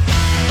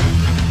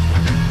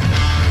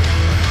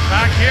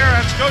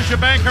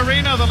Scotiabank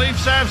Arena, the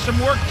Leafs have some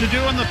work to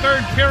do in the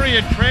third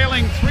period,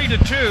 trailing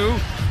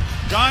 3-2.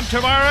 John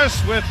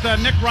Tavares with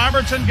Nick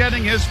Robertson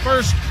getting his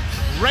first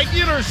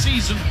regular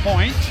season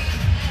point.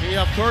 He,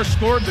 of course,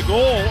 scored the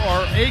goal,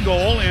 or a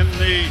goal, in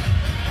the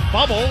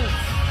bubble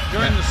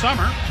during the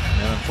summer.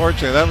 And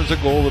unfortunately, that was a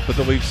goal that put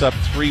the Leafs up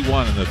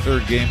 3-1 in the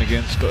third game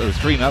against, or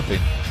 3-0.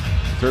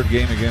 Third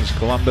game against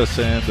Columbus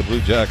and the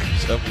Blue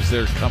Jackets. That was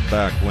their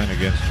comeback win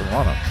against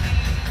Toronto.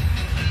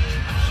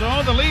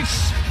 So the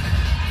Leafs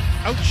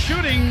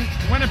outshooting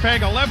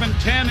Winnipeg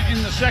 11-10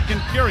 in the second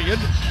period,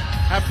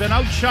 have been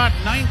outshot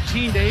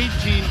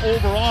 19-18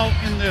 overall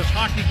in this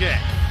hockey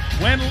game.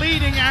 When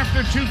leading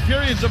after two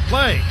periods of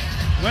play,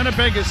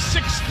 Winnipeg is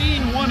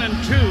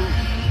 16-1-2,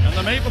 and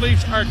the Maple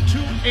Leafs are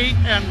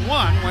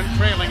 2-8-1 when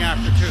trailing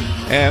after two.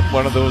 And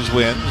one of those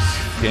wins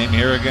came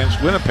here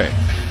against Winnipeg.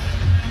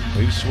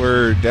 Leafs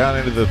were down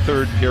into the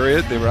third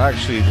period. They were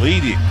actually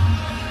leading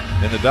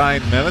in the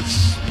dying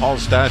minutes. Paul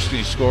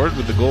Stastny scored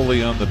with the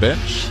goalie on the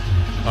bench,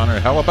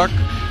 Connor Hellebuyck.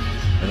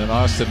 And then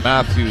Austin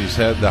Matthews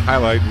had the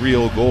highlight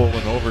reel goal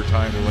in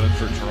overtime to win it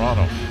for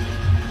Toronto.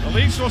 The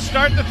Leafs will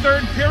start the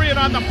third period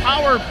on the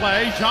power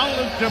play.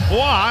 Jean-Luc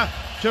Dubois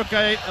took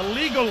a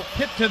illegal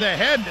hit to the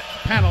head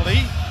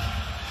penalty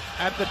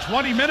at the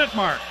 20-minute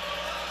mark.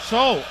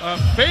 So a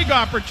big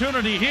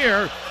opportunity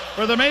here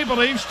for the Maple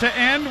Leafs to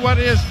end what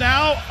is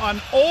now an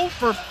 0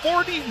 for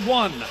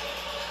 41. Isn't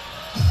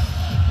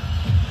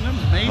that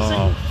amazing?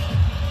 Oh.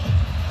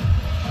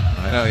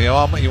 I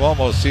know, you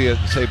almost see it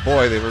and say,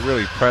 boy, they were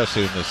really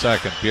pressing in the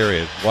second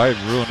period. Why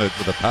ruin it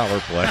with a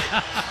power play?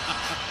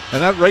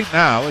 And that right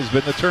now has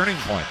been the turning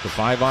point, the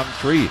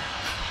 5-on-3.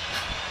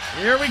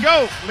 Here we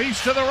go.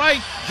 Leafs to the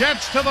right,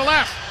 Jets to the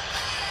left.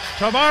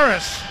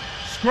 Tavares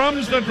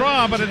scrums the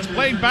draw, but it's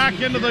played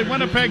back into the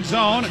Winnipeg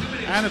zone,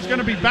 and it's going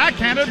to be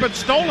backhanded, but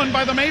stolen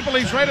by the Maple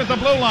Leafs right at the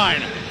blue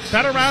line.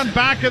 Fed around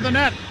back of the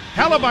net.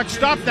 Hellebuyck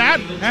stopped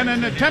that, and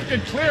an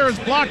attempted clear is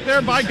blocked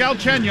there by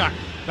Galchenyuk.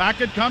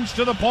 Back it comes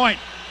to the point.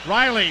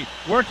 Riley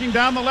working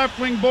down the left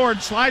wing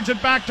board, slides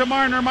it back to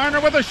Marner. Marner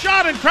with a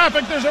shot in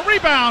traffic. There's a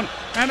rebound,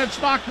 and it's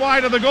knocked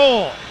wide of the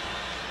goal.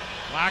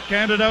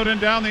 Backhanded out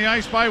and down the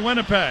ice by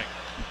Winnipeg.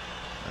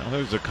 Well,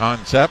 there's a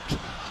concept.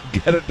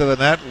 Get it to the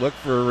net, look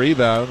for a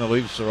rebound. The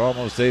Leafs are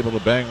almost able to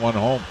bang one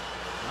home.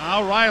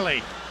 Now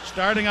Riley,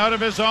 starting out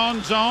of his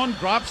own zone,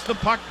 drops the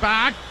puck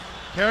back.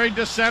 Carried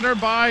to center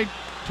by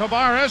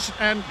Tavares,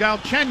 and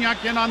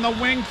Galchenyuk in on the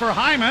wing for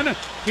Hyman.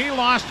 He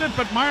lost it,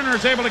 but Marner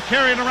is able to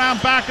carry it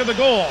around back of the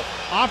goal.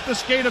 Off the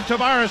skate of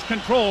Tavares,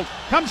 controlled.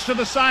 Comes to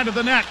the side of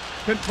the net.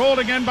 Controlled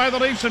again by the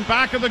Leafs, and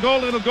back of the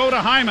goal it'll go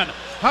to Hyman.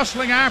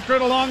 Hustling after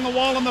it along the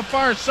wall on the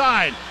far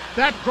side.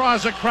 That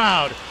draws a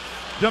crowd.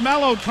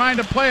 DeMello trying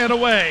to play it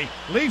away.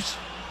 Leafs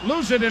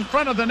lose it in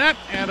front of the net,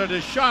 and it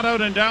is shot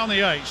out and down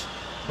the ice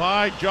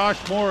by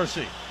Josh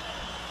Morrissey.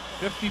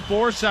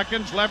 54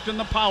 seconds left in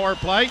the power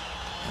play.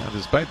 Now,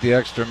 despite the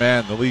extra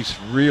man, the Leafs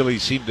really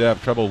seem to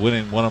have trouble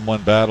winning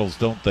one-on-one battles,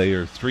 don't they?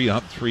 Or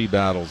 3-on-3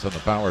 battles on the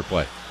power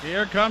play.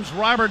 Here comes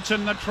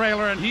Robertson, the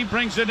trailer, and he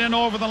brings it in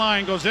over the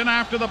line. Goes in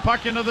after the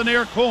puck into the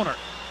near corner.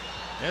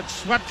 It's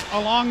swept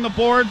along the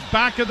boards,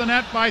 back of the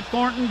net by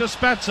Thornton to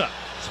Spezza.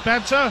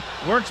 Spezza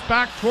works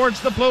back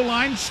towards the blue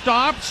line,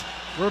 stops,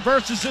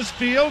 reverses his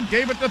field,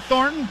 gave it to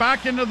Thornton,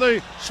 back into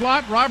the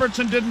slot.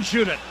 Robertson didn't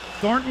shoot it.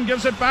 Thornton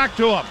gives it back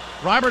to him.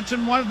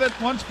 Robertson wanted it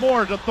once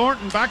more to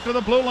Thornton, back to the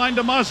blue line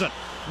to Muzzin.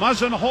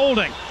 Muzzin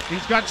holding.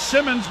 He's got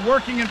Simmons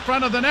working in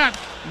front of the net.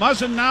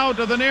 Muzzin now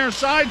to the near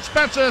side.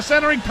 Spezza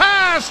centering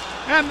pass,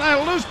 and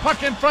a loose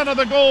puck in front of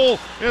the goal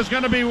is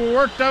going to be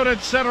worked out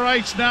at center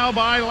ice now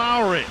by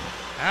Lowry.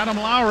 Adam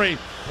Lowry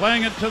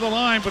playing it to the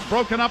line, but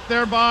broken up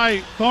there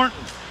by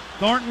Thornton.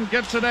 Thornton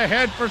gets it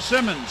ahead for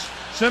Simmons.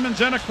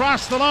 Simmons in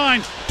across the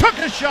line, took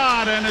a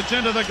shot, and it's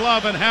into the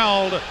glove and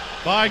held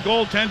by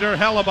goaltender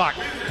Hellebuyck.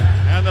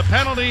 And the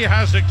penalty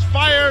has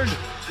expired,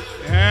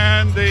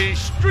 and the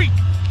streak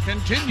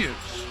continues.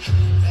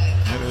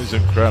 It is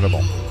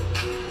incredible.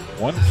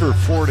 1 for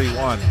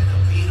 41.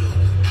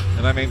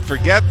 And I mean,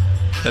 forget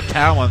the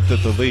talent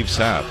that the Leafs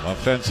have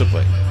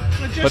offensively.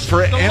 But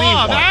for the anyone,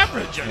 law of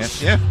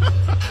averages.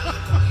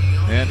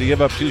 And to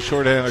give up two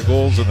shorthanded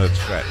goals in that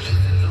stretch.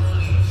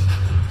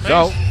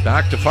 So,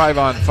 back to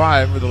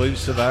 5-on-5, where the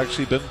Leafs have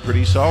actually been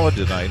pretty solid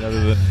tonight,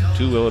 other than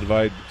two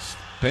ill-advised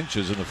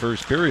pinches in the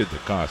first period that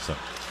cost them.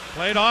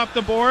 Played off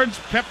the boards,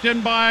 kept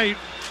in by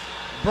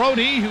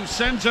Brody, who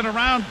sends it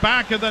around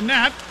back of the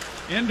net.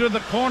 Into the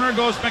corner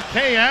goes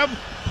Mikheyev,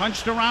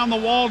 punched around the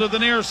wall to the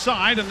near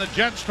side, and the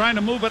Jets trying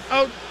to move it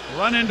out,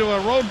 run into a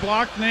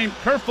roadblock named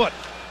Kerfoot.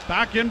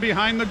 Back in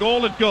behind the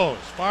goal it goes.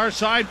 Far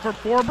side for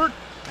Forbert,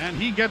 and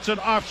he gets it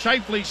off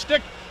Scheifele's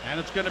stick, and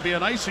it's going to be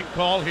an icing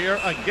call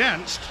here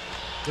against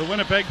the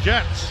Winnipeg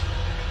Jets.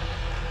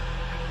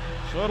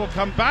 So it'll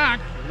come back,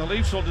 and the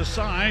Leafs will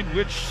decide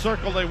which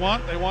circle they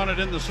want. They want it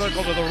in the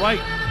circle to the right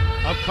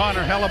of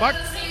Connor Hellebuyck.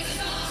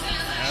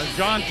 As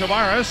John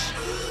Tavares,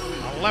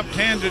 a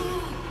left-handed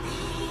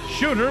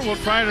shooter, will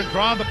try to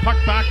draw the puck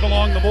back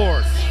along the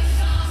boards.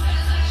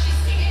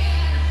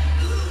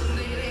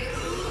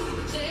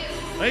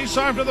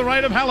 Face-off to the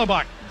right of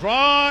Hellebuck.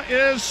 Draw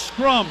is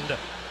scrummed.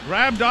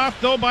 Grabbed off,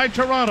 though, by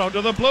Toronto.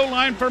 To the blue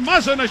line for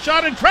Muzzin. A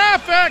shot in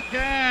traffic,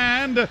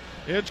 and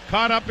it's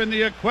caught up in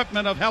the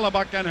equipment of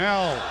Hellebuck and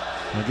held.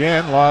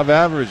 Again, law of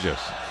averages.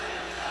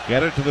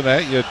 Get it to the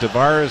net. You have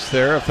Tavares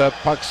there. If that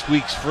puck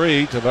squeaks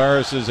free,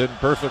 Tavares is in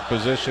perfect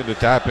position to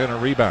tap in a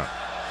rebound.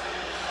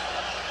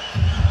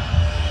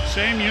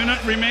 Same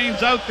unit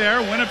remains out there.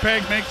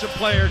 Winnipeg makes a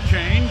player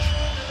change.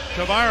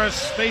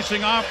 Tavares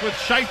facing off with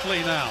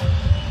Scheifele now.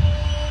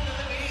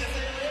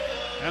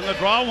 And the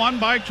draw won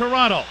by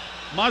Toronto.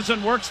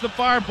 Muzzin works the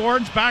far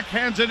boards,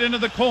 backhands it into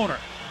the corner.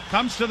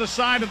 Comes to the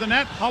side of the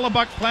net.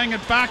 Hellebuck playing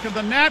it back of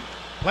the net.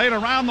 Played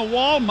around the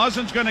wall.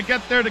 Muzzin's going to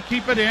get there to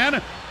keep it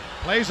in.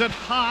 Plays it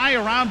high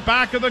around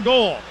back of the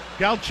goal.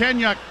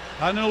 Galchenyuk,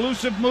 an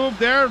elusive move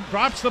there.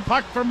 Drops the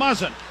puck for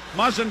Muzzin.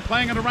 Muzzin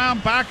playing it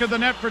around back of the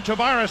net for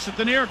Tavares at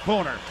the near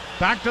corner.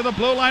 Back to the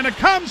blue line. It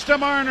comes to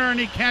Marner, and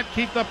he can't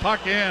keep the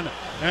puck in.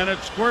 And it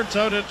squirts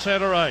out at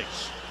center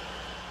ice.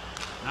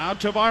 Now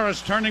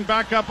Tavares turning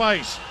back up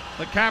ice.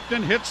 The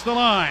captain hits the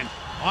line.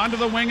 Onto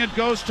the wing it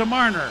goes to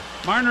Marner.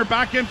 Marner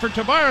back in for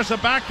Tavares. A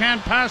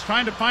backhand pass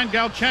trying to find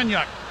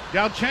Galchenyuk.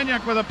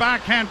 Galchenyuk with a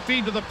backhand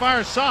feed to the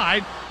far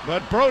side,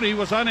 but Brody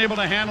was unable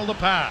to handle the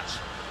pass.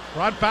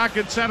 Brought back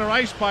at center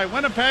ice by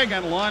Winnipeg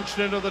and launched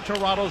into the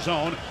Toronto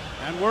zone.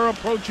 And we're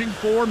approaching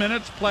 4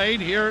 minutes played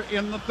here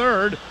in the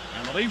third,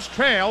 and the Leafs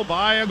trail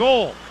by a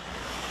goal.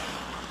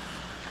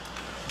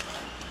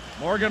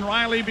 Morgan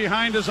Rielly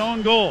behind his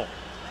own goal.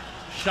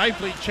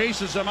 Scheifele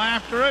chases him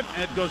after it.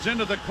 It goes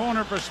into the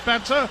corner for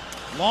Spezza.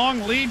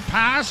 Long lead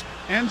pass.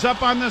 Ends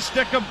up on the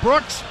stick of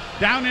Brooks.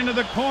 Down into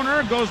the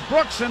corner goes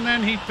Brooks, and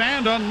then he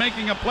fanned on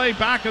making a play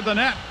back of the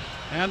net.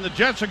 And the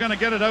Jets are going to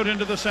get it out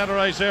into the center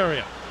ice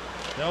area.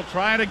 They'll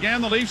try it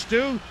again, the Leafs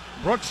do.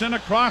 Brooks in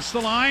across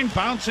the line.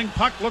 Bouncing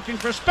puck looking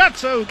for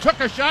Spezza, who took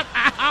a shot.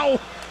 Ow!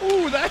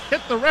 Ooh, that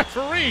hit the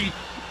referee.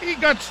 He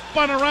got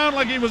spun around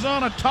like he was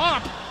on a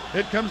top.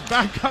 It comes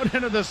back out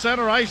into the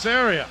center ice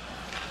area.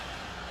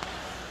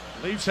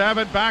 Leafs have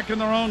it back in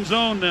their own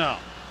zone now.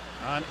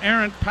 An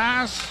errant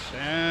pass,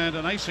 and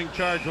an icing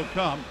charge will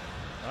come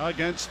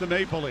against the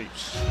Maple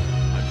Leafs.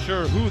 Not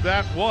sure who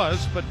that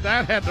was, but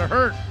that had to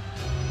hurt.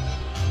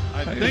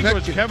 I think it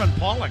was Kevin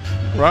Pollock.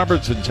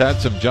 Robertson's had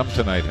some jump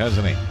tonight,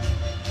 hasn't he?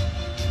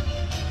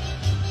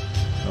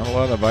 Not a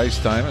lot of ice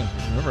time.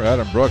 And remember,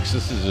 Adam Brooks,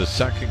 this is his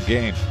second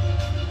game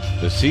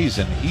this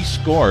season. He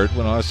scored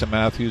when Austin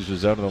Matthews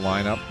was out of the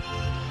lineup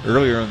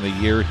earlier in the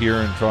year here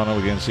in Toronto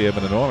against the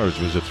Edmonton Oilers.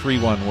 It was a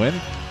 3-1 win.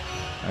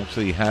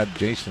 Actually had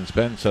Jason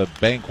Spezza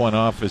bank one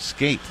off his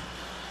skate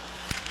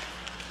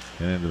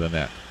and into the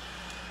net.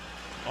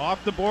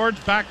 Off the boards,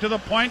 back to the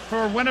point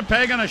for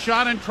Winnipeg, and a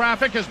shot in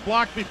traffic is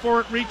blocked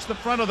before it reached the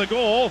front of the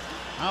goal.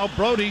 Now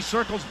Brody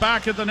circles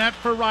back at the net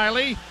for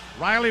Rielly.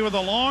 Rielly with a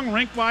long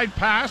rink-wide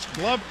pass,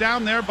 gloved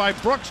down there by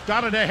Brooks,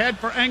 got it ahead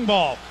for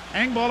Engvall.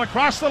 Engvall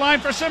across the line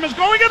for Simmons,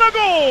 going in a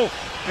goal!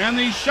 And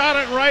he shot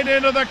it right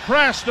into the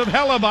crest of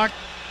Hellebuck,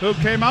 who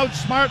came out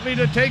smartly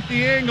to take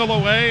the angle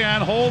away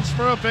and holds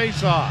for a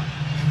face-off.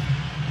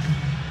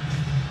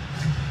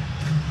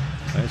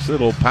 Nice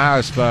little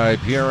pass by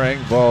Pierre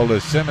Engvall to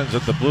Simmons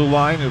at the blue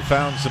line, who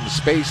found some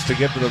space to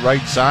get to the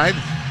right side.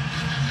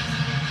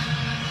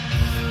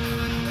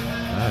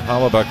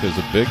 Hellebuck is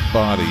a big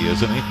body,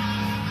 isn't he?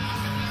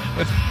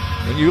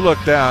 When you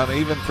look down,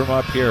 even from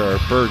up here, our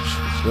perch,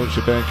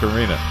 Scotiabank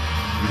Arena,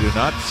 you do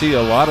not see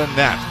a lot of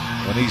net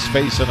when he's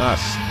facing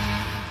us.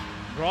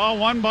 Draw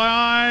won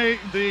by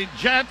the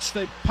Jets.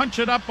 They punch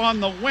it up on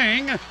the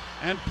wing,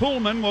 and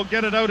Pullman will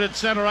get it out at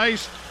center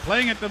ice,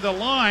 playing it to the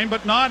line,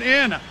 but not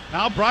in.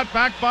 Now brought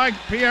back by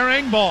Pierre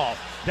Engvall.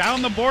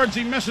 Down the boards,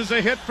 he misses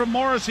a hit from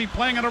Morrissey,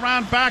 playing it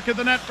around back of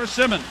the net for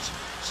Simmons.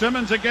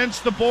 Simmons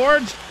against the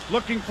boards,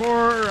 looking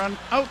for an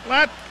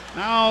outlet.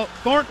 Now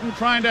Thornton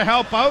trying to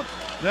help out.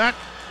 That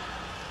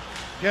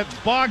gets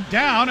bogged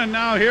down, and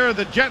now here are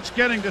the Jets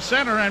getting to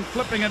center and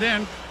flipping it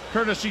in,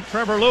 courtesy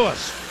Trevor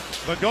Lewis.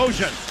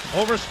 Bogosian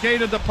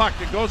overskated the puck.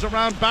 It goes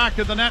around back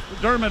of the net.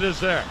 Dermott is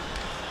there.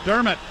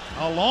 Dermott,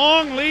 a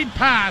long lead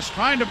pass,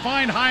 trying to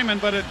find Hyman,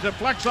 but it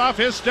deflects off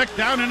his stick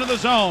down into the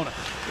zone.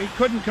 He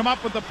couldn't come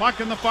up with the puck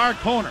in the far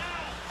corner.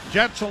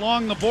 Jets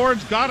along the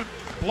boards, got it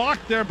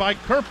blocked there by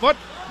Kerfoot.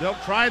 They'll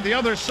try the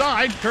other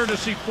side,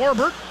 courtesy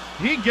Forbert.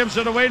 He gives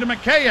it away to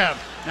Mikheyev.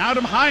 Now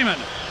to Hyman.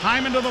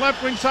 Hyman to the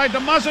left wing side to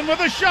Muzzin with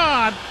a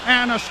shot.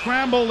 And a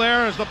scramble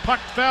there as the puck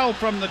fell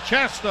from the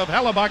chest of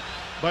Hellebuck,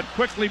 but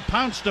quickly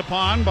pounced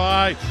upon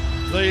by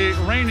the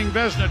reigning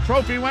Vezina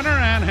Trophy winner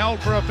and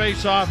held for a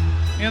face-off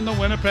in the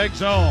Winnipeg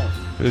zone.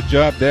 Good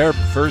job there,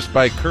 first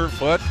by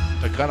Kerfoot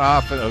to cut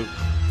off a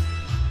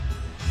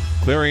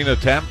clearing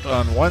attempt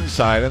on one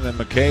side, and then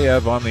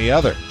Mikheyev on the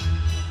other.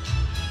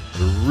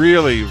 A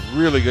really,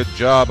 really good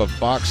job of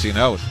boxing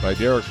out by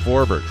Derek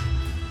Forbert.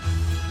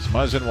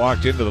 Muzzin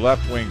walked into the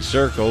left wing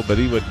circle, but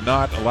he would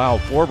not allow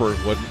Forbert,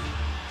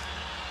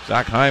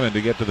 Zach Hyman,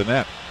 to get to the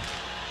net.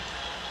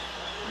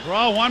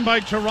 Draw won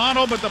by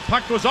Toronto, but the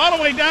puck goes all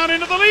the way down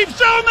into the Leaf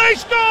zone. They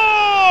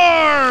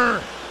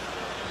score!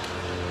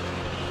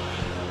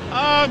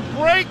 A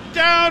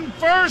breakdown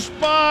first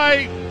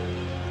by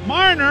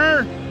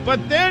Marner,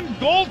 but then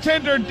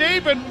goaltender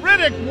David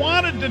Rittich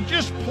wanted to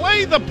just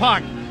play the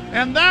puck,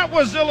 and that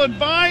was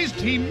ill-advised.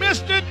 He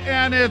missed it,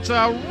 and it's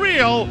a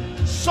real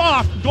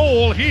soft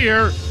goal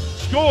here,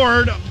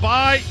 scored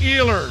by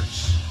Ehlers.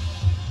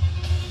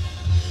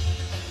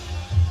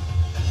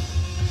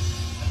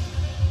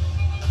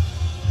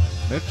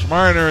 Mitch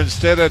Marner,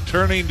 instead of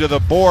turning to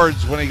the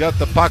boards when he got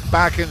the puck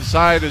back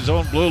inside his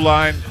own blue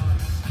line,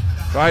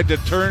 tried to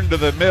turn to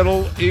the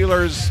middle.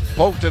 Ehlers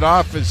poked it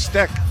off his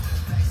stick.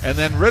 And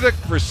then Rittich,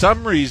 for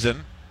some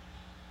reason,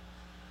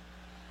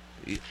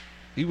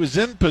 he was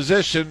in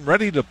position,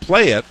 ready to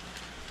play it,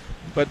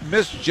 but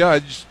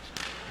misjudged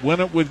when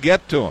it would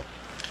get to him.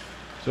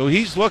 So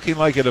he's looking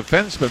like a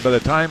defenseman by the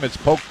time it's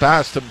poked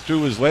past him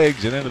through his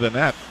legs and into the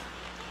net.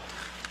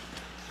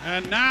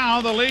 And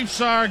now the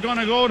Leafs are going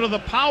to go to the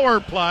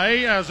power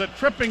play as a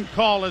tripping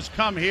call has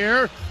come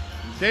here.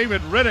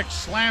 David Rittich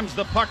slams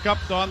the puck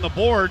up on the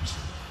boards,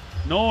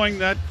 knowing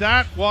that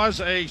that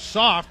was a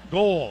soft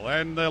goal.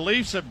 And the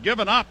Leafs have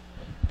given up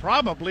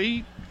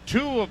probably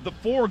 2 of the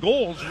 4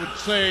 goals, would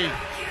say,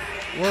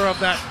 were of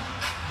that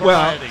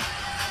variety. Well,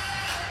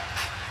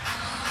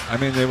 I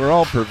mean, they were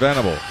all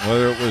preventable,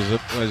 whether it was,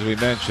 as we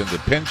mentioned, the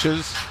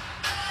pinches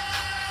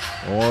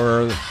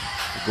or the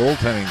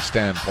goaltending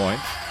standpoint.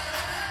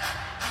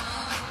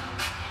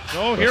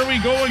 So here we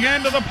go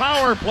again to the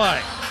power play.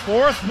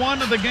 4th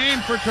one of the game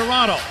for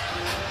Toronto.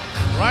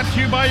 Brought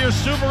to you by your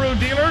Subaru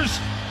dealers.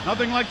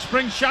 Nothing like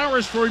spring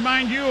showers to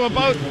remind you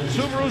about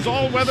Subaru's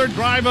all-weather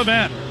drive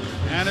event.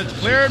 And it's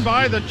cleared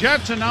by the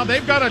Jets, and now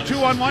they've got a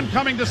 2-on-1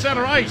 coming to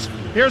center ice.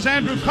 Here's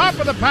Andrew Kopp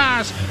with the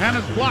pass, and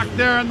it's blocked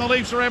there, and the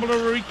Leafs are able to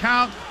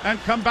recount and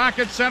come back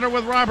at center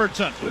with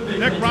Robertson.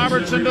 Nick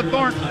Robertson to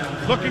Thornton,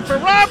 looking for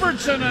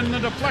Robertson, and the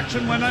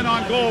deflection went in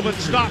on goal, but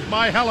stopped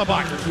by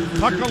Hellebuyck.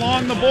 Puck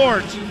along the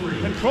boards,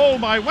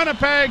 controlled by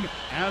Winnipeg,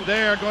 and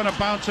they are going to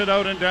bounce it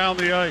out and down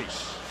the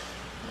ice.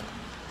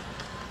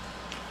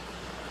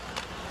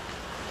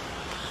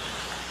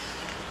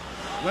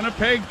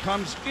 Winnipeg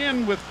comes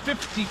in with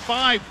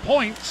 55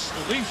 points,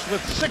 the Leafs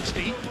with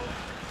 60.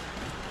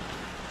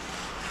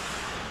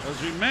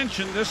 As we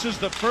mentioned, this is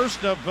the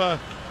first of a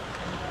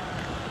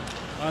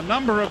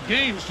number of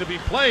games to be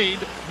played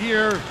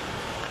here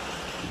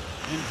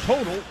in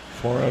total.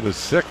 4 out of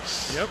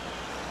 6. Yep.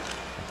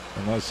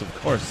 Unless, of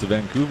course, the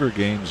Vancouver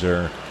games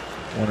are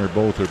one or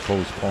both are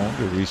postponed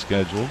or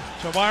rescheduled.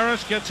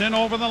 Tavares gets in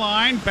over the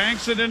line,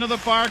 banks it into the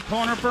far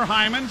corner for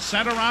Hyman.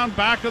 Sent around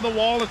back of the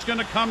wall. It's going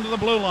to come to the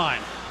blue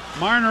line.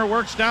 Marner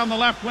works down the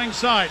left wing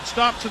side,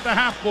 stops at the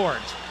half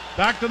boards.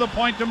 Back to the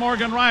point to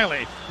Morgan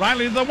Rielly.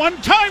 Rielly, the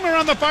one-timer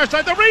on the far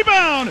side. The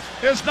rebound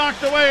is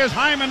knocked away as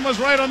Hyman was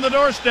right on the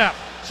doorstep.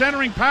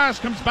 Centering pass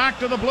comes back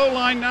to the blue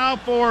line now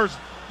for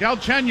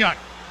Galchenyuk.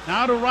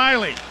 Now to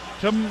Rielly.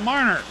 To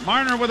Marner.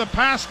 Marner with a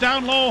pass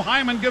down low.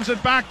 Hyman gives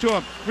it back to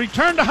him.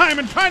 Return to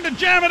Hyman, trying to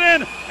jam it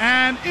in.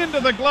 And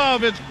into the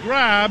glove. It's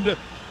grabbed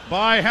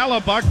by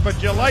Hellebuyck.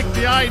 But you like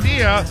the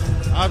idea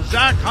of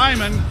Zach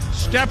Hyman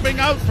stepping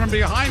out from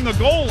behind the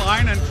goal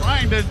line and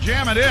trying to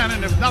jam it in.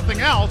 And if nothing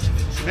else,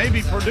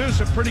 maybe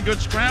produce a pretty good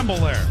scramble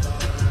there.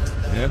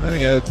 And then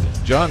he had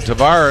John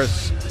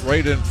Tavares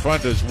right in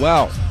front as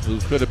well, who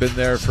could have been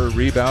there for a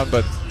rebound,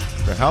 but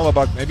for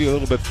Hellebuyck, maybe a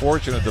little bit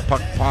fortunate. The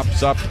puck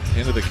pops up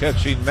into the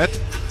catching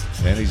mitt,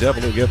 and he's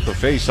able to get the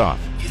face-off.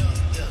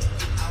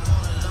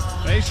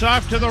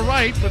 Face-off to the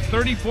right with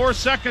 34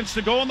 seconds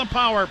to go in the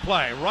power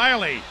play.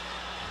 Rielly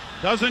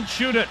doesn't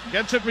shoot it.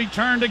 Gets it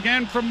returned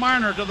again from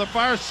Marner to the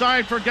far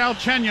side for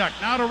Galchenyuk.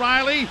 Now to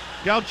Rielly.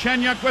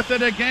 Galchenyuk with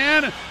it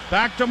again.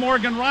 Back to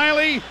Morgan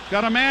Rielly.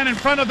 Got a man in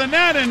front of the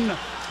net and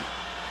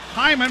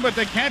Hyman, but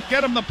they can't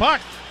get him the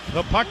puck.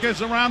 The puck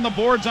is around the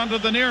boards onto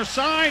the near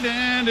side,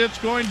 and it's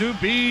going to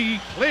be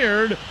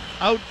cleared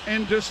out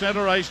into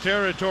center ice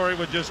territory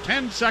with just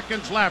 10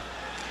 seconds left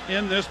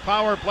in this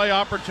power play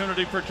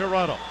opportunity for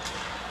Toronto.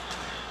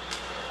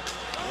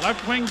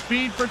 Left wing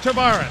feed for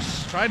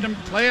Tavares. Tried to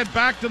play it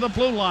back to the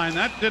blue line.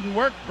 That didn't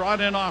work.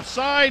 Brought in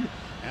offside,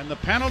 and the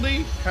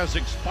penalty has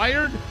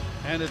expired,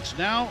 and it's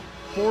now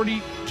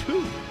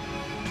 42.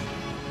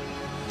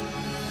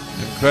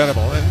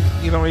 Incredible.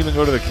 And you don't even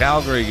go to the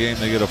Calgary game.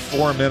 They get a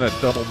 4-minute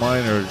double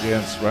minor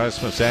against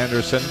Rasmus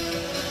Andersson.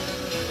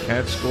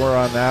 Can't score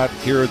on that.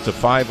 Here it's a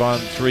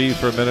 5-on-3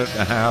 for a minute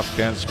and a half.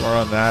 Can't score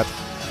on that.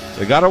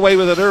 They got away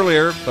with it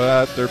earlier,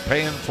 but they're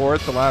paying for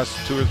it the last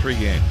 2 or 3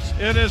 games.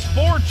 It is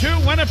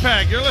 4-2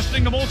 Winnipeg. You're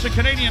listening to Molson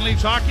Canadian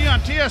Leafs Hockey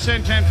on TSN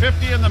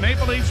 1050 and the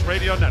Maple Leafs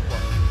Radio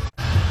Network.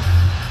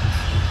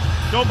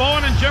 Joe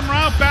Bowen and Jim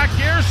Ralph back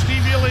here.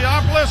 Steve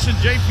Iliopoulos and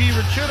JP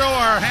Ricciuto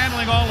are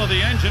handling all of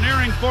the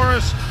engineering for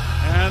us.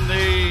 And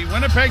the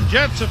Winnipeg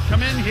Jets have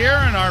come in here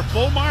and are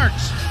full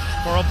marks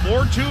for a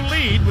 4-2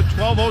 lead with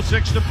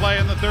 12:06 to play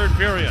in the third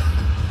period.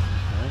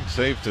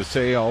 Safe to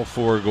say all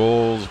 4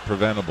 goals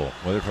preventable,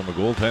 whether from a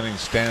goaltending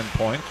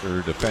standpoint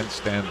or defense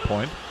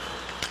standpoint.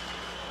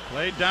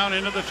 Played down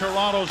into the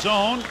Toronto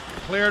zone,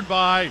 cleared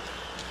by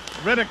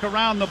Riddick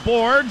around the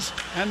boards,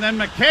 and then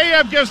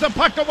Mikheyev gives the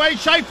puck away.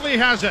 Scheifele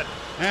has it,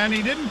 and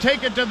he didn't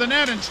take it to the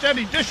net. Instead,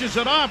 he dishes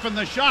it off, and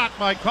the shot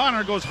by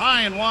Connor goes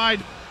high and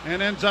wide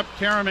and ends up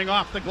caroming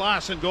off the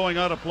glass and going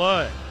out of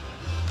play.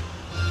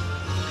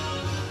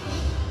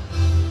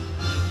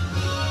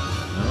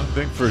 One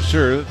thing for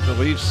sure, the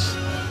Leafs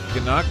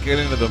cannot get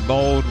into the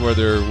mode where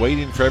they're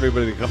waiting for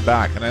everybody to come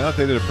back. And I thought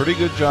they did a pretty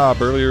good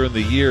job earlier in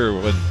the year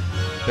when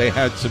they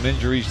had some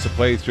injuries to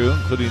play through,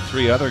 including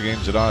 3 other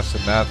games that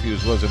Austin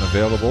Matthews wasn't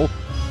available.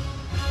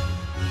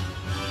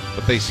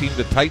 But they seemed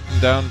to tighten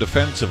down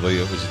defensively.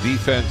 It was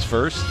defense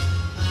first.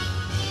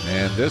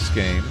 And this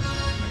game,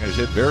 like I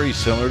said, very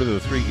similar to the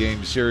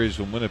 3-game series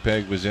when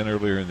Winnipeg was in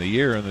earlier in the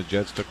year and the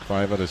Jets took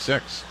 5 out of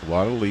 6. A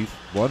lot of Leaf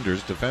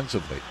wonders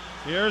defensively.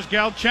 Here's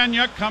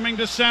Galchenyuk coming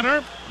to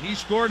center. He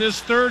scored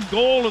his 3rd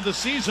goal of the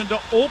season to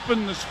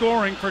open the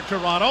scoring for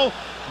Toronto.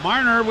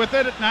 Marner with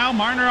it now.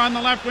 Marner on the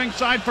left wing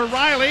side for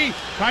Riley.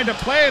 Tried to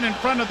play it in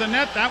front of the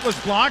net. That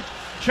was blocked.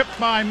 Chipped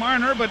by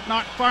Marner, but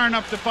not far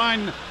enough to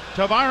find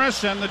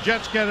Tavares, and the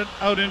Jets get it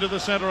out into the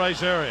center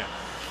ice area.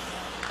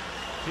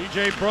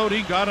 TJ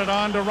Brodie got it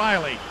on to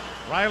Riley.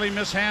 Riley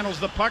mishandles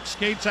the puck,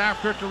 skates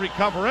after it to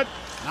recover it.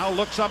 Now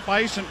looks up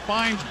ice and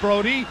finds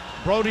Brodie.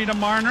 Brodie to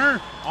Marner.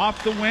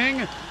 Off the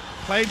wing.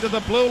 Played to the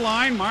blue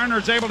line.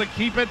 Marner's able to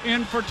keep it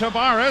in for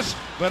Tavares,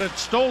 but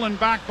it's stolen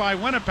back by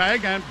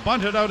Winnipeg and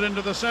bunted out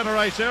into the center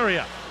ice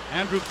area.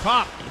 Andrew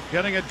Kopp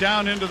getting it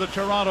down into the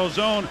Toronto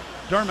zone.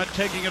 Dermott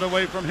taking it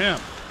away from him.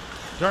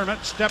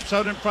 Dermott steps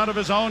out in front of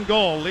his own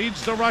goal,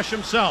 leads the rush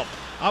himself.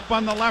 Up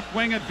on the left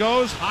wing it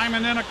goes.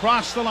 Hyman in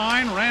across the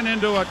line, ran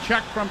into a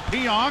check from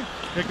Pionk.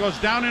 It goes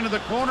down into the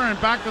corner and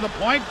back to the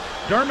point.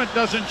 Dermott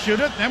doesn't shoot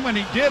it. Then when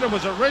he did, it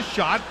was a wrist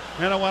shot,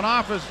 and it went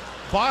off his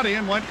body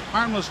and went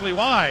harmlessly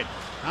wide.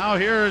 Now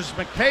here's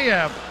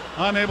Mikheyev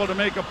unable to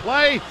make a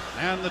play,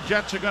 and the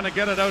Jets are going to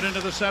get it out into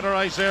the center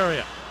ice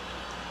area.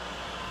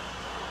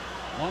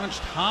 Launched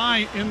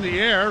high in the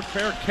air,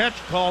 fair catch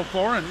called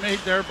for and made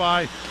there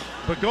by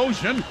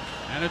Bogosian,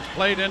 and it's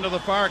played into the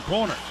far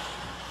corner.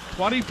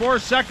 24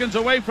 seconds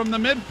away from the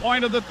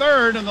midpoint of the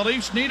 3rd, and the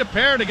Leafs need a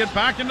pair to get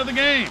back into the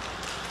game.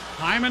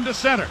 Hyman to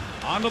center,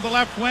 onto the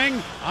left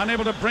wing,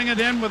 unable to bring it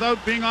in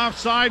without being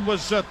offside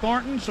was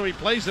Thornton, so he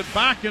plays it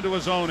back into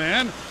his own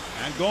end,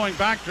 and going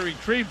back to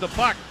retrieve the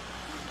puck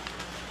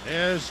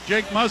is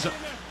Jake Muzzin.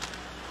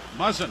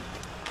 Muzzin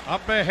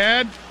up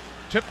ahead,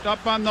 tipped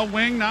up on the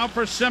wing now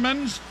for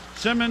Simmons.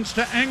 Simmons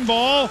to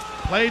Engvall,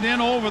 played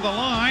in over the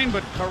line,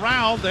 but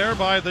corralled there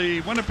by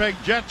the Winnipeg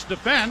Jets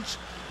defense,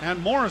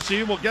 and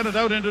Morrissey will get it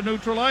out into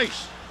neutral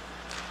ice.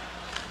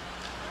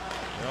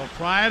 They'll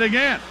try it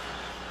again.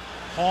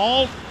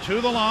 Hall to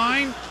the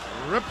line,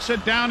 rips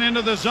it down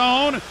into the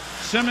zone.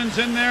 Simmons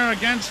in there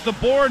against the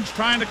boards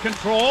trying to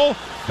control,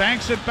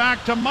 banks it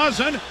back to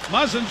Muzzin.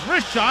 Muzzin's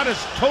wrist shot is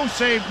toe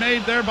save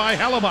made there by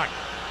Hellebuck,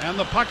 and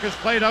the puck is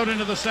played out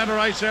into the center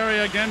ice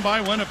area again by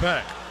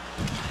Winnipeg.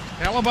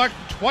 Hellebuck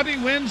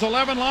 20 wins,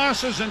 11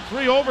 losses, and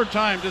 3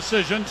 overtime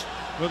decisions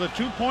with a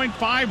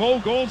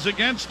 2.50 goals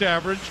against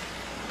average.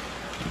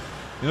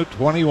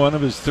 21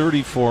 of his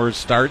 34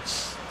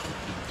 starts,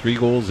 3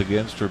 goals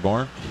against for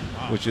Bourne,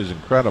 which is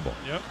incredible.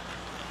 Yep.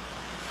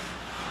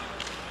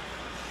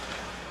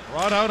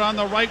 Brought out on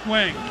the right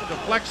wing,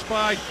 deflects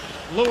by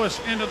Lewis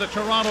into the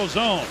Toronto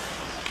zone.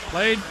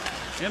 Played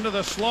into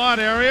the slot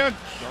area,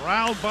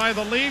 corralled by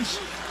the Leafs.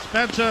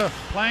 Spezza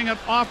playing it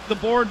off the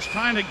boards,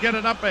 trying to get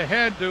it up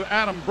ahead to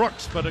Adam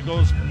Brooks, but it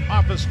goes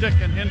off a stick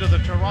and into the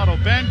Toronto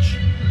bench.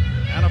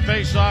 And a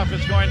face-off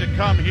is going to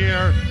come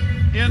here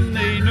in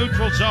the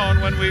neutral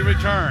zone when we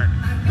return.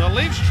 The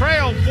Leafs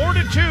trail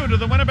 4-2 to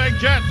the Winnipeg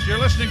Jets. You're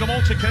listening to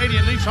Molson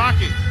Canadian Leafs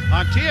Hockey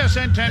on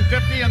TSN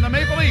 1050 and the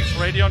Maple Leafs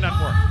Radio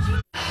Network.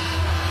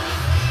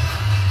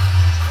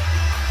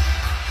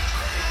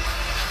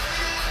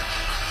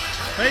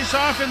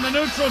 Face-off in the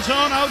neutral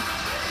zone out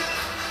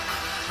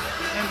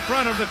in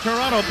front of the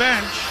Toronto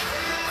bench.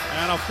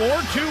 And a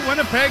 4-2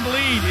 Winnipeg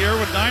lead here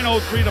with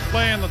 9:03 to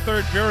play in the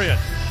 3rd period.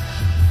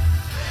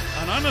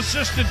 An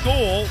unassisted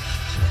goal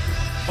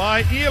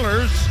by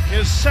Ehlers,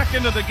 his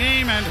 2nd of the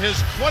game and his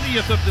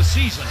 20th of the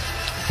season.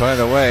 By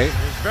the way,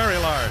 is very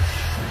large.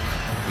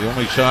 The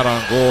only shot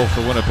on goal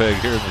for Winnipeg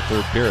here in the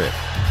 3rd period.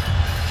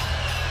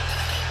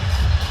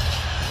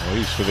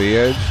 Leafs for the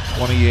edge,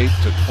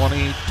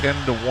 28-20,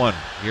 10-1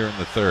 here in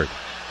the 3rd.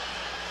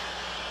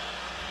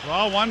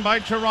 Well, won by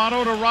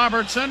Toronto to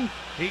Robertson.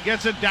 He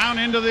gets it down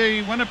into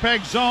the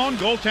Winnipeg zone.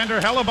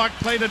 Goaltender Hellebuck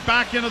played it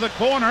back into the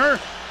corner.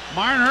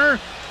 Marner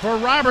for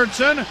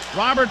Robertson.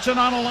 Robertson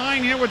on a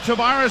line here with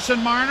Tavares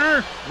and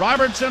Marner.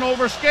 Robertson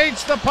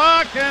overskates the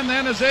puck and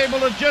then is able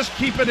to just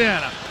keep it in.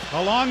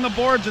 Along the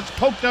boards, it's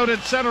poked out at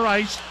center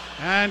ice,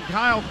 and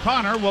Kyle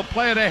Connor will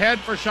play it ahead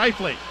for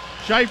Scheifele.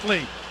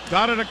 Scheifele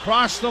got it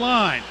across the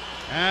line,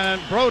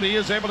 and Brodie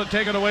is able to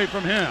take it away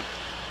from him.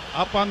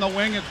 Up on the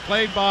wing, it's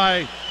played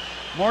by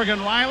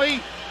Morgan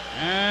Riley,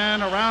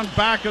 and around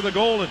back of the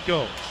goal it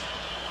goes.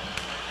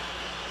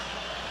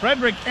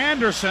 Frederik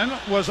Andersen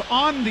was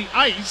on the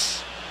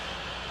ice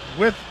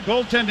with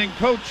goaltending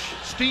coach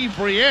Steve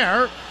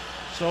Briere.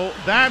 So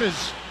that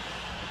is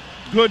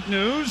good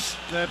news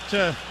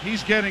that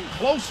he's getting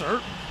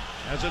closer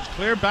as it's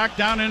cleared back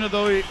down into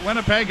the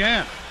Winnipeg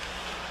end.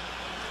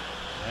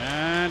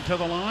 And to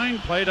the line,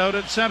 played out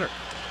at center.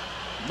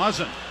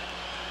 Muzzin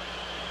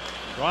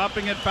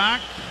dropping it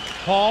back.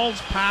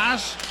 Hall's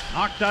pass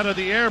knocked out of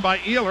the air by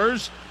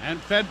Ehlers and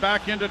fed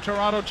back into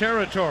Toronto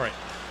territory.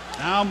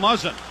 Now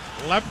Muzzin,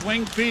 left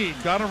wing feed,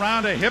 got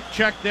around a hip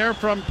check there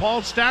from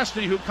Paul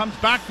Stastny, who comes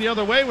back the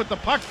other way with the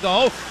puck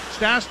though.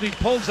 Stastny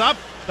pulls up,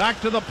 back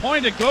to the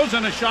point, it goes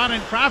in a shot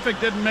in traffic,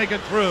 didn't make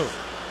it through.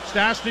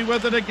 Stastny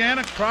with it again,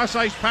 a cross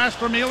ice pass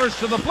from Ehlers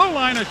to the blue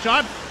line, a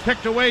shot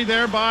picked away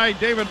there by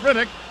David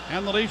Rittich,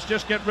 and the Leafs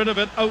just get rid of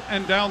it out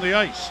and down the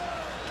ice.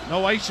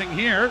 No icing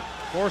here,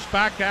 forced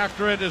back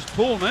after it is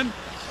Poolman.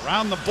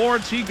 Around the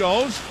boards he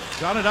goes,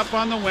 got it up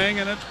on the wing,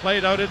 and it's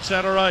played out at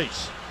center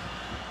ice.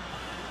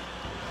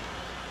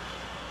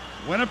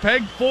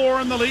 Winnipeg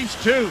 4 and the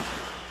Leafs 2.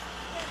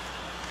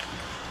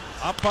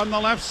 Up on the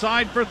left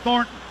side for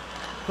Thornton.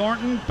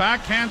 Thornton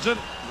backhands it,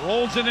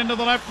 rolls it into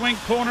the left wing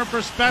corner for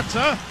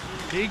Spezza.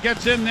 He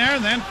gets in there,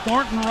 then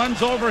Thornton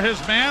runs over his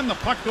man. The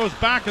puck goes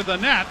back of the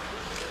net,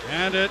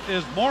 and it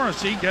is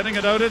Morrissey getting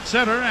it out at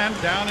center, and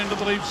down into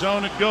the Leaf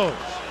zone it goes.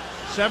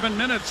 7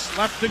 minutes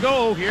left to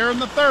go here in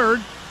the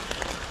third.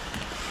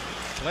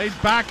 Played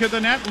back of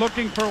the net,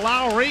 looking for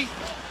Lowry.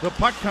 The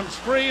puck comes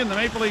free, and the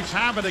Maple Leafs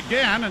have it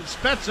again, and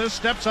Spezza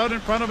steps out in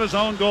front of his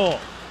own goal.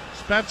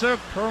 Spezza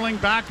curling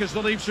back as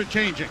the Leafs are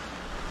changing.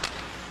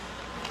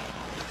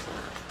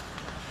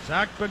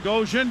 Zach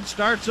Bogosian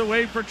starts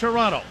away for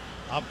Toronto.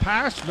 A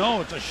pass?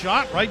 No, it's a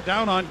shot right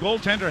down on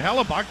goaltender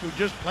Hellebuck, who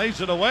just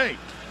plays it away.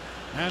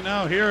 And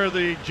now here are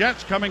the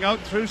Jets coming out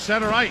through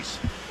center ice.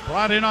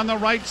 Brought in on the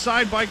right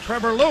side by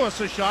Trevor Lewis.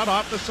 A shot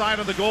off the side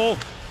of the goal.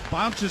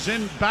 Bounces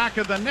in back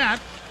of the net.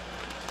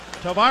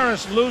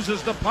 Tavares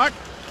loses the puck.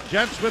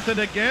 Jets with it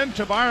again.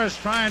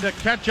 Tavares trying to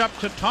catch up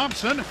to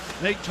Thompson.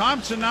 Nate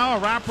Thompson now a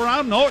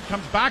wraparound. No, it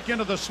comes back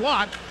into the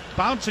slot.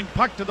 Bouncing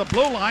puck to the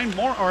blue line.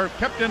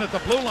 Kept in at the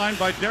blue line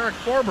by Derek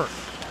Forbort.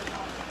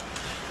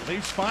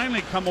 Leafs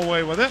finally come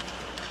away with it.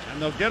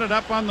 And they'll get it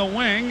up on the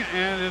wing.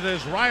 And it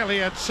is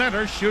Riley at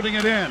center shooting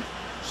it in.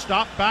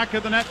 Stopped back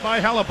of the net by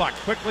Hellebuck.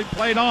 Quickly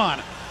played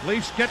on.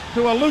 Leafs get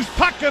to a loose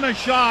puck and a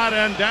shot.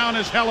 And down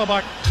is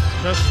Hellebuck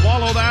to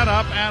swallow that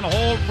up and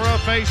hold for a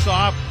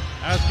face-off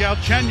as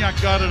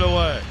Galchenyuk got it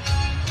away.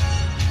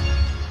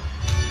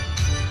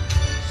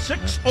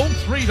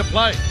 6:03 to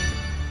play.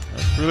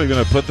 That's really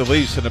going to put the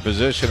Leafs in a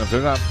position, if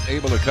they're not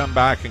able to come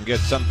back and get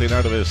something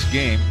out of this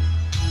game,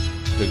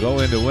 to go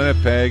into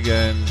Winnipeg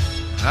and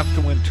have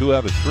to win 2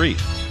 out of 3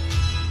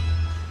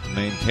 to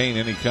maintain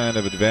any kind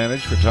of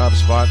advantage for top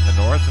spot in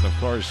the North. And of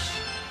course,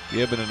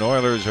 the Edmonton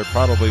Oilers are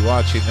probably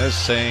watching this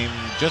saying,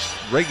 just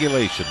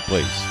regulation,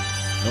 please.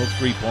 No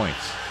 3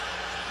 points.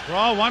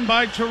 Draw won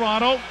by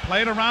Toronto.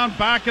 Played around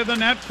back of the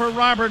net for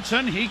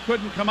Robertson. He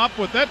couldn't come up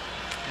with it.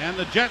 And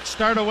the Jets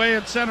start away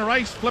at center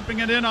ice, flipping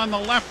it in on the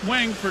left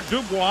wing for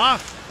Dubois.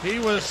 He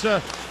was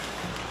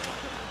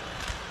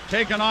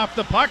taken off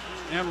the puck,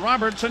 and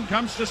Robertson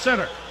comes to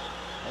center.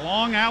 A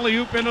long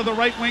alley-oop into the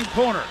right wing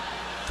corner.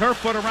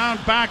 Kerfoot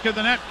around back of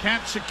the net,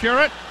 can't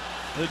secure it.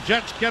 The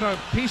Jets get a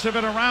piece of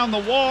it around the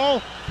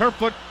wall.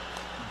 Kerfoot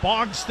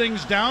bogs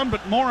things down,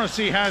 but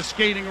Morrissey has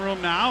skating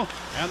room now,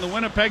 and the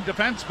Winnipeg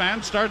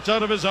defenseman starts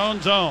out of his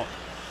own zone.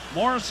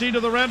 Morrissey to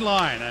the red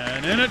line,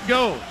 and in it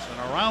goes.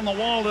 And around the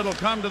wall it'll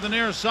come to the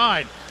near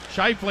side.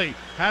 Scheifele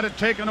had it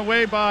taken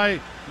away by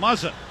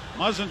Muzzin.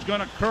 Muzzin's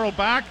going to curl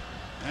back,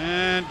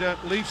 and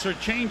Leafs are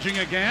changing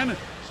again,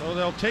 so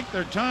they'll take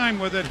their time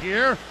with it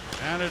here.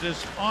 And it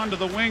is onto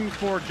the wing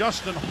for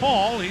Justin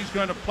Hall. He's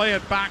going to play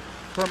it back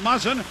for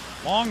Muzzin.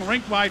 Long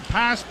rink-wide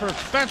pass for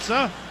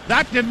Spezza.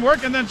 That didn't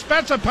work, and then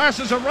Spezza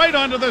passes it right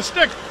onto the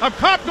stick of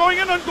Kopp going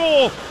in on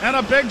goal, and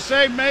a big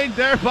save made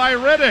there by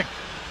Rittich.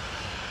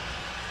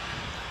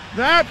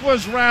 That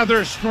was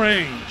rather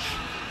strange.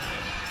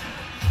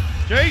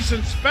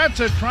 Jason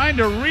Spezza trying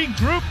to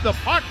regroup the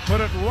puck, put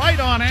it right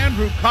on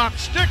Andrew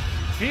Kopp's stick.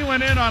 He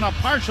went in on a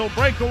partial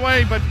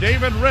breakaway, but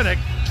David Rittich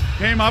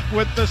came up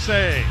with the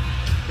save.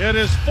 It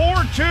is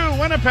 4-2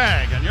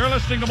 Winnipeg, and you're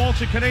listening to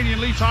Molson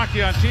Canadian Leafs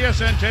Hockey on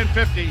TSN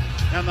 1050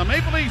 and the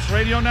Maple Leafs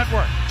Radio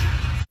Network.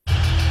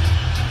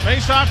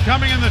 Face-off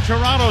coming in the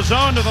Toronto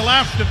zone to the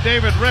left of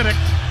David Rittich.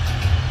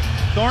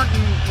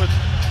 Thornton with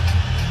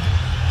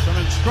some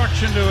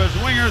instruction to his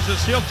wingers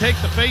as he'll take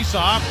the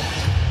face-off.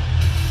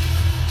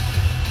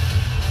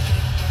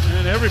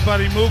 And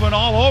everybody moving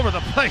all over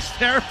the place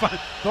there.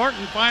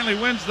 Thornton finally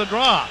wins the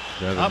draw.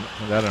 Is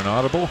that an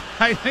audible?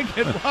 I think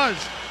it was.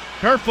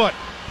 Kerfoot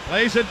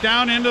plays it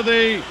down into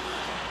the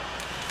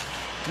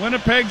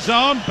Winnipeg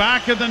zone.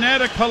 Back of the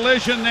net, a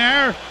collision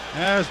there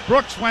as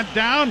Brooks went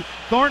down.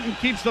 Thornton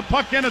keeps the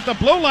puck in at the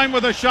blue line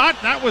with a shot.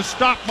 That was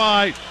stopped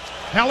by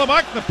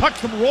Hellebuck. The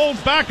puck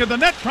rolls back of the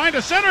net, trying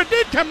to center. It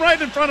did come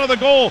right in front of the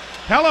goal.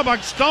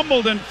 Hellebuck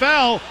stumbled and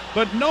fell,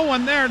 but no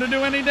one there to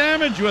do any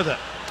damage with it.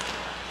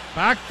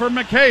 Back for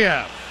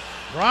Mikheyev.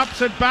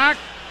 Drops it back.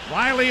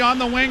 Riley on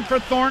the wing for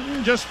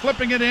Thornton, just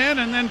flipping it in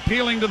and then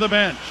peeling to the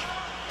bench.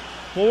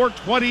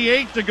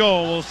 4:28 to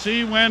go. We'll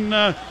see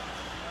when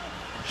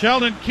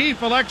Sheldon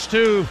Keefe elects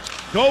to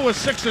go with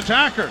 6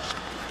 attackers.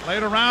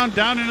 Played around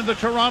down into the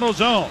Toronto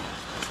zone.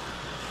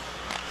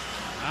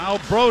 Now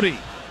Brody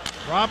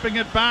dropping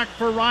it back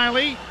for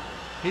Riley.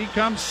 He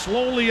comes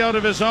slowly out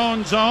of his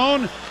own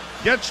zone,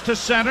 gets to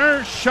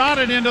center, shot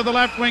it into the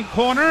left wing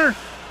corner,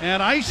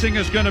 and icing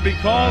is going to be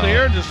called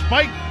here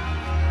despite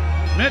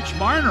Mitch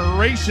Marner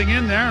racing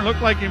in there.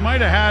 Looked like he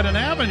might have had an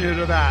avenue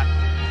to that.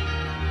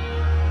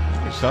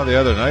 We saw the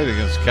other night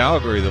against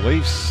Calgary, the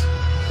Leafs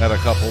had a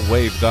couple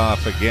waved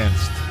off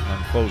against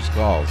on close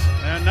calls.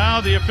 And now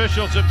the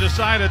officials have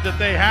decided that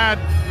they had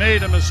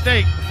made a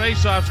mistake. The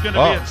faceoff's going to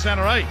be at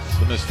center ice.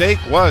 The mistake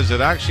was it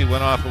actually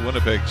went off a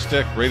Winnipeg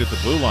stick right at the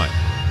blue line.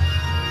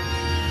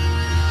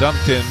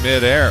 Dumped in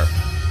midair.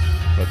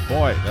 But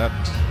boy, that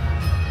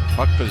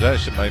puck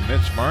possession by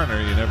Mitch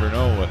Marner, you never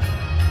know what.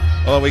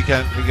 Although we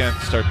can't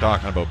start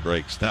talking about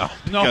breaks now.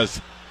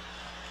 Because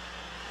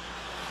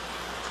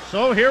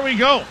So here we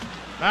go.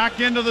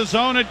 Back into the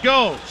zone it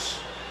goes.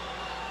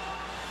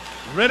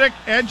 Riddick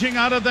edging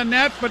out of the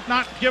net, but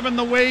not given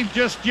the wave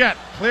just yet.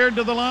 Cleared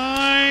to the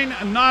line,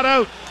 not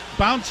out.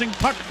 Bouncing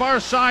puck far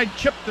side,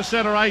 chipped to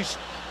center ice,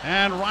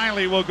 and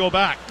Riley will go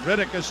back.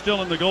 Riddick is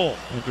still in the goal.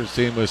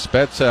 Interesting with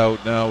Spets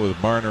out now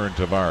with Marner and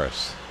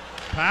Tavares.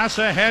 Pass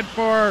ahead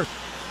for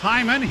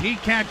Hyman. He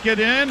can't get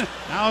in.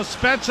 Now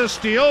Spezza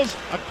steals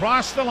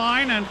across the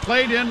line and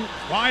played in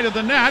wide of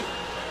the net.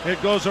 It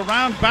goes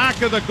around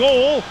back of the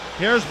goal.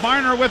 Here's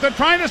Marner with it,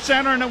 trying to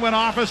center, and it went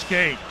off a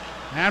skate.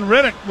 And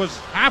Riddick was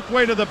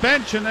halfway to the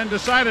bench and then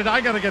decided, I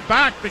got to get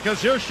back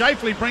because here's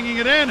Scheifele bringing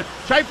it in.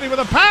 Scheifele with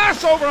a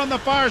pass over on the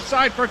far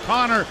side for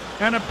Connor,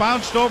 and it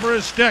bounced over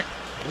his stick.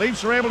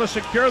 Leafs are able to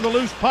secure the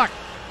loose puck.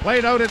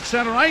 Played out at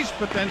center ice,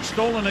 but then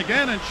stolen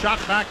again and shot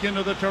back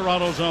into the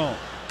Toronto zone.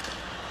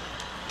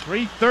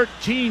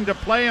 3:13 to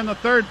play in the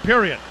third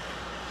period.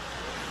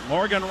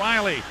 Morgan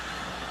Riley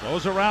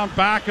goes around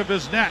back of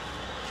his net,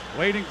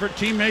 waiting for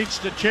teammates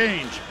to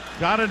change.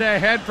 Got it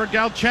ahead for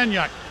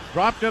Galchenyuk.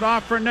 Dropped it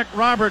off for Nick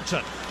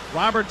Robertson.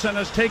 Robertson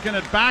has taken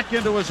it back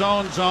into his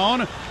own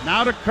zone.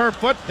 Now to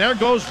Kerfoot. There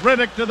goes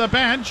Riddick to the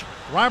bench.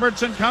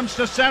 Robertson comes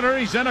to center.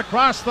 He's in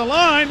across the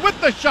line with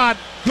the shot.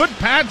 Good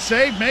pad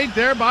save made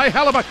there by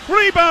Hellebuck.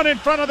 Rebound in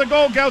front of the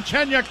goal.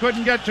 Galchenyuk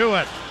couldn't get to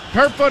it.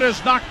 Kerfoot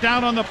is knocked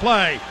down on the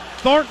play.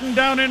 Thornton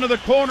down into the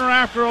corner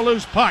after a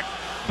loose puck.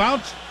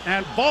 Bounced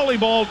and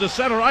volleyballed to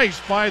center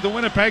ice by the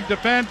Winnipeg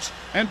defense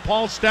and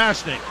Paul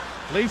Stastny.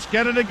 Leafs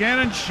get it again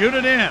and shoot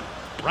it in.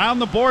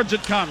 Round the boards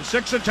it comes.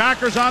 6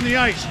 attackers on the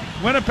ice.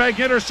 Winnipeg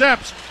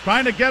intercepts.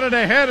 Trying to get it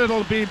ahead.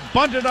 It'll be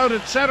bunted out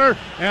at center.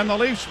 And the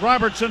Leafs,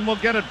 Robertson will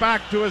get it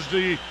back to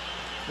the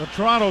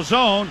Toronto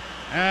zone.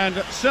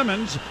 And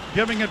Simmons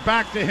giving it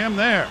back to him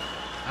there.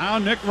 Now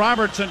Nick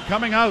Robertson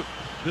coming out.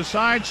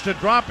 Decides to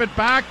drop it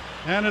back.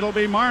 And it'll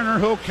be Marner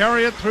who'll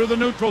carry it through the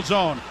neutral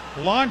zone.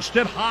 Launched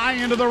it high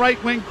into the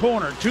right wing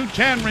corner.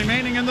 2:10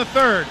 remaining in the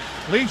third.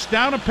 Leafs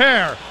down a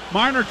pair.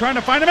 Marner trying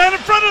to find a man in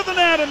front of the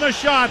net, and the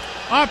shot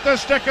off the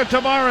stick of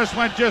Tavares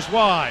went just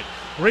wide.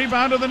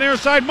 Rebound to the near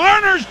side.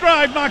 Marner's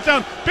drive knocked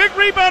down. Big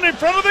rebound in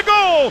front of the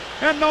goal,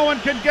 and no one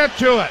can get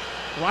to it.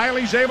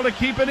 Riley's able to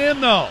keep it in,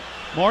 though.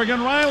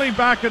 Morgan Riley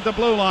back at the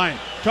blue line.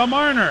 To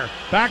Marner.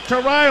 Back to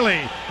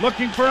Riley.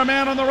 Looking for a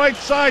man on the right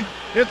side.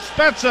 It's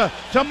Spezza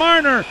to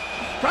Marner.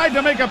 Tried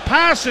to make a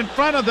pass in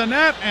front of the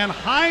net, and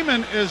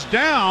Hyman is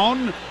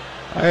down.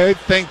 I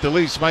think the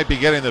Leafs might be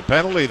getting the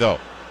penalty, though.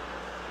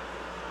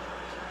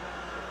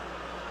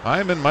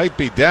 Hyman might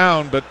be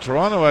down, but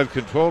Toronto had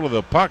control of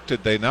the puck,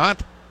 did they not?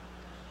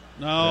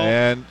 No.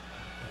 And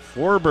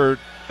Forbert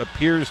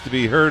appears to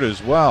be hurt as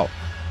well.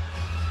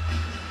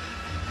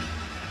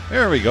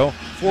 There we go.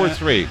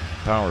 4-3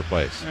 power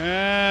plays.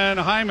 And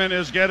Hyman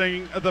is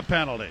getting the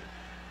penalty.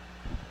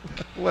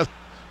 What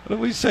do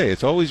we say?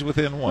 It's always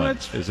within one,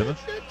 isn't it?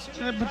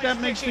 But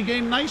that makes the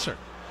game nicer.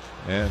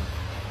 And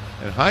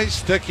high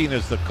sticking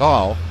is the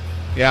call.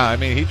 Yeah, I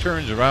mean, he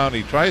turns around,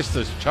 he tries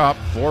to chop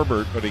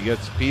Forbert, but he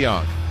gets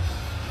Pionk.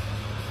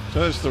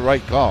 So it's the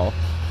right call.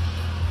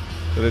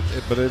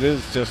 But it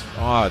is just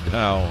odd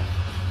how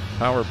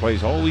power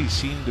plays always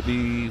seem to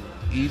be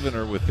even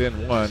or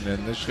within one,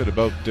 and this should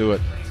about do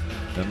it.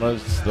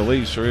 Unless the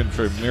Leafs are in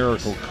for a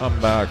miracle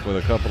comeback with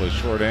a couple of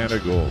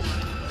short-handed goals.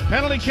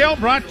 Penalty kill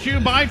brought to you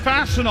by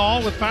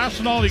Fastenal. With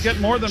Fastenal, you get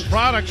more than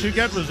products, you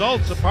get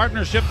results. A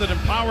partnership that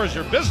empowers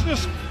your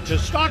business to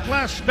stock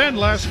less, spend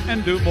less,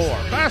 and do more.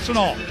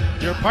 Fastenal,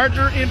 your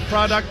partner in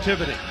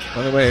productivity.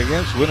 By the way,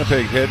 against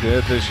Winnipeg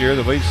head-to-head this year,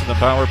 the Leafs in the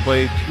power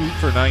play 2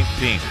 for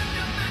 19.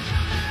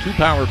 2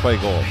 power play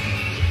goals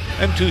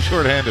and 2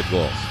 short-handed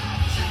goals.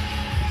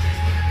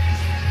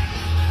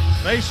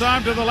 Face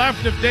on to the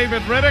left of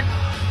David Riddick,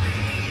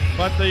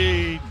 but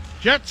the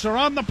Jets are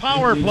on the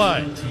power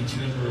play.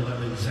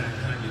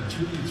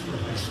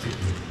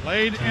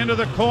 Played into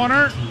the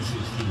corner.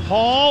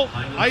 Hall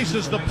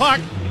ices the puck.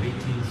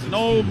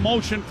 No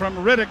motion from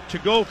Riddick to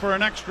go for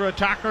an extra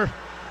attacker.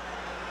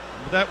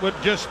 that would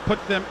just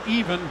put them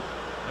even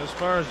as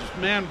far as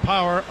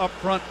manpower up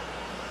front.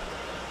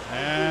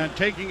 And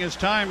taking his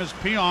time is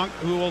Pionk,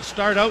 who will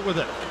start out with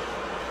it.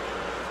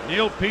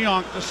 Neil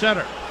Pionk, the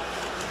center.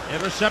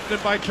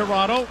 Intercepted by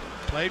Toronto.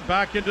 Played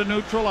back into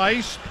neutral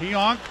ice.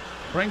 Pionk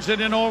brings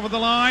it in over the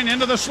line,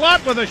 into the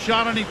slot with a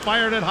shot, and he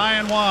fired it high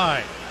and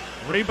wide.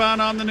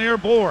 Rebound on the near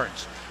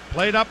boards.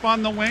 Played up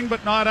on the wing,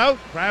 but not out.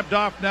 Grabbed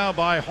off now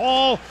by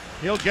Hall.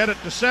 He'll get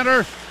it to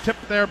center.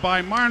 Tipped there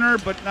by Marner,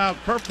 but now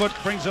Kerfoot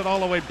brings it all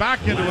the way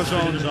back into his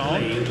own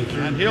zone.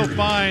 And he'll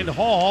find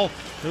Hall,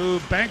 who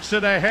banks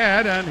it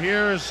ahead. And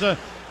here's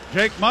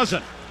Jake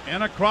Muzzin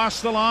in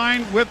across the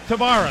line with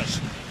Tavares.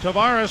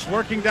 Tavares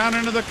working down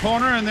into the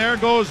corner, and there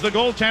goes the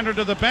goaltender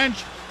to the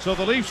bench. So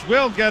the Leafs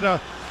will get a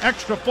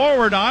extra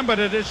forward on, but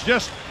it is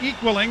just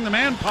equaling the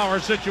manpower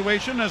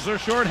situation as they're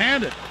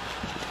shorthanded.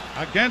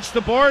 Against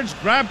the boards,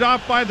 grabbed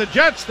off by the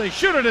Jets. They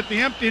shoot it at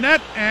the empty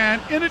net,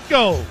 and in it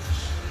goes.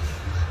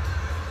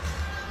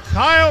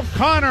 Kyle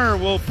Connor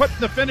will put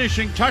the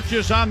finishing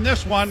touches on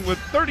this one with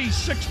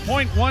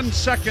 36.1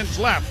 seconds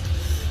left,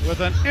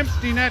 with an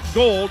empty net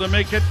goal to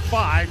make it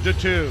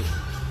 5-2.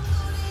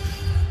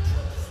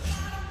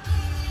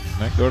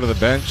 Might go to the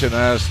bench and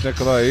ask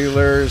Nikolai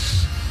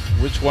Ehlers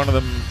which one of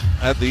them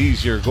had the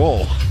easier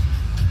goal.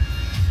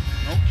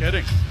 No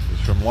kidding.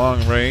 It's from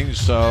long range,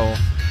 so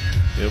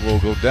it will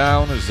go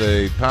down as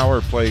a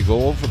power play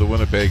goal for the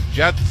Winnipeg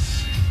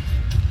Jets.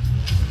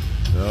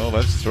 So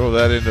let's throw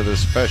that into the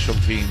special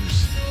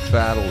teams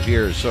battle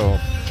here. So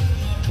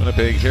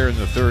Winnipeg here in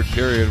the third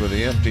period with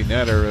the empty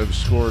netter have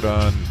scored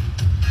on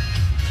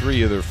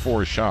 3 of their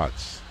 4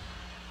 shots.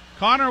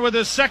 Connor with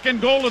his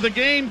second goal of the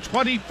game,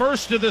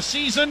 21st of the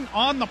season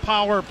on the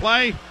power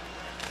play.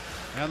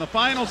 And the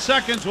final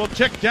seconds will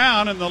tick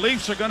down, and the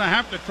Leafs are going to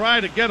have to try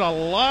to get a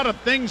lot of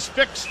things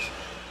fixed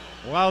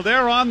while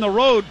they're on the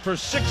road for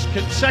 6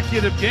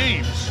 consecutive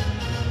games.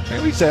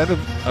 And we said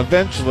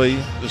eventually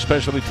the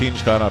specialty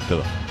teams caught up to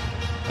them.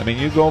 I mean,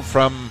 you go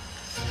from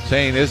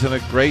saying, isn't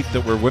it great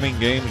that we're winning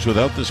games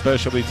without the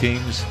specialty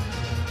teams?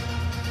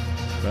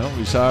 Well,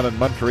 we saw it in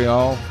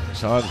Montreal, we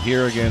saw it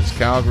here against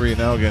Calgary, and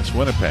now against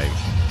Winnipeg.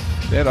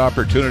 They had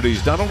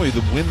opportunities not only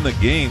to win the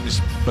games,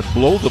 but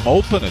blow them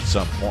open at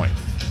some point.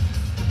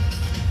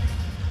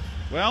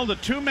 Well, the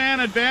 2-man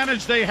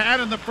advantage they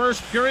had in the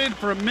first period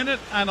for 1 minute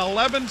and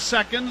 11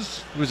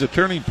 seconds. It was a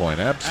turning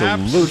point,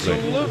 absolutely.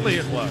 Absolutely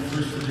it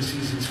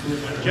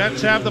was.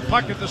 Jets have the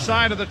puck at the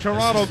side of the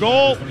Toronto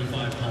goal.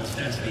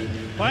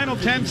 Final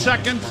 10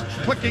 seconds,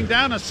 clicking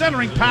down a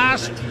centering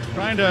pass.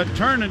 Trying to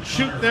turn and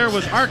shoot there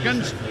was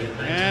Harkins.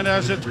 And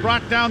as it's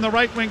brought down the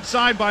right wing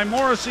side by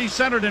Morrissey,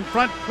 centered in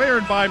front,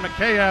 cleared by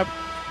Mikheyev.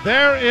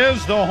 There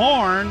is the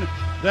horn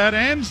that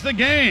ends the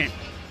game.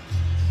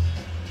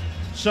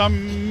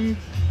 Some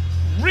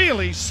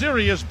really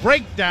serious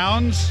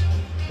breakdowns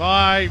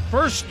by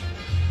first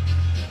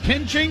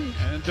pinching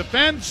and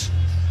defense.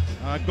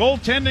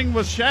 Goaltending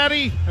was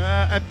shoddy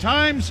at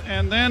times,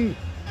 and then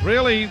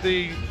really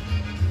the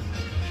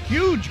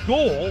huge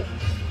goal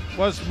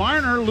was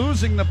Marner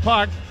losing the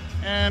puck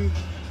and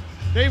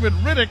David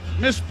Riddick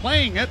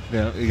misplaying it.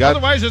 Yeah,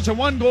 otherwise, it's a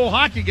 1-goal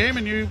hockey game,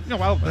 and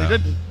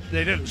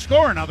they didn't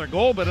score another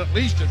goal, but at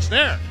least it's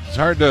there. It's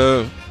hard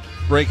to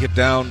break it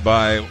down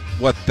by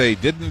what they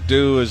didn't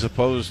do as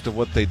opposed to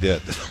what they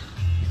did.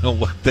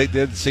 What they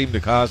did seemed to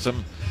cost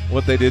them.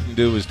 What they didn't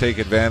do was take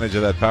advantage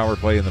of that power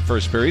play in the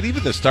first period,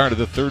 even the start of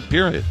the third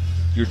period.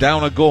 You're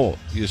down a goal.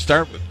 You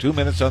start with 2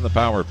 minutes on the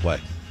power play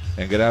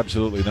and get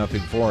absolutely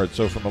nothing for it.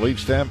 So from a Leaf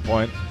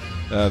standpoint,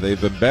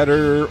 they've been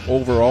better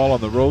overall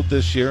on the road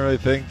this year, I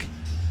think,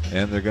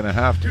 and they're going to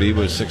have to be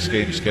with 6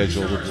 games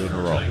scheduled in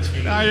a row.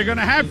 Now you're going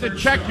to have to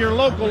check your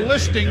local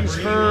listings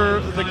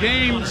for the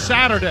game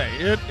Saturday.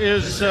 It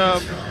is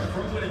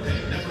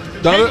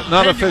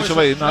not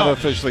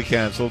officially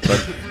canceled,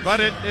 but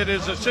it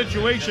is a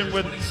situation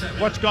with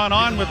what's gone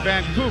on with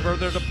Vancouver.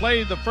 They're to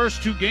play the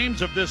first 2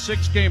 games of this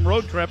 6-game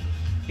road trip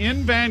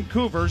in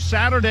Vancouver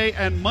Saturday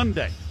and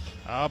Monday.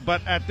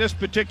 But at this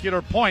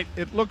particular point,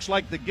 it looks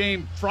like the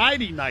game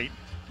Friday night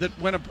that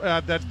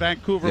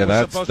Vancouver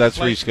was supposed to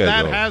play, rescheduled.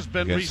 That has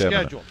been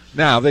rescheduled.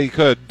 Now, they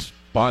could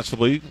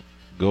possibly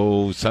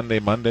go Sunday,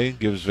 Monday,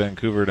 gives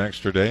Vancouver an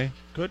extra day.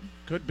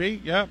 Could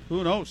be, yeah,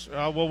 who knows.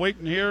 We'll wait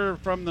and hear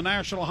from the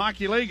National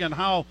Hockey League and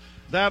how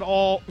that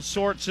all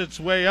sorts its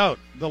way out.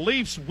 The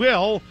Leafs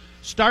will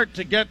start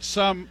to get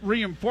some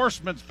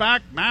reinforcements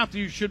back.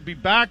 Matthews should be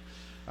back.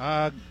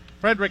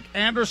 Frederik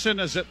Andersen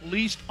is at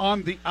least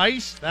on the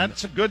ice.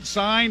 That's a good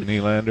sign.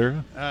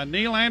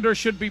 Nylander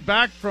should be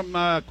back from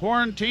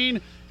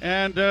quarantine.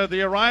 And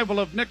the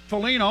arrival of Nick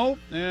Foligno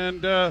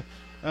and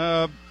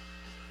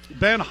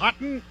Ben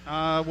Hutton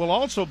will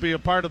also be a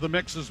part of the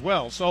mix as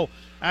well. So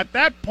at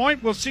that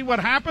point, we'll see what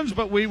happens,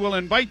 but we will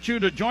invite you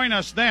to join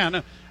us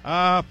then.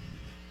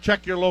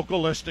 Check your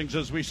local listings,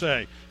 as we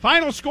say.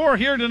 Final score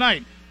here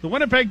tonight. The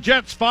Winnipeg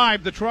Jets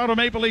 5, the Toronto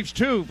Maple Leafs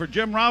 2. For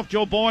Jim Ralph,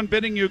 Joe Bowen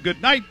bidding you good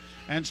night.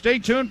 And stay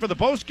tuned for the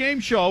post-game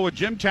show with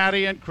Jim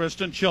Taddy and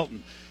Kristen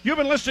Chilton. You've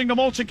been listening to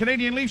Molson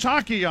Canadian Leafs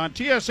Hockey on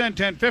TSN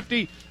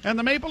 1050 and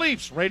the Maple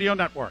Leafs Radio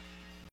Network.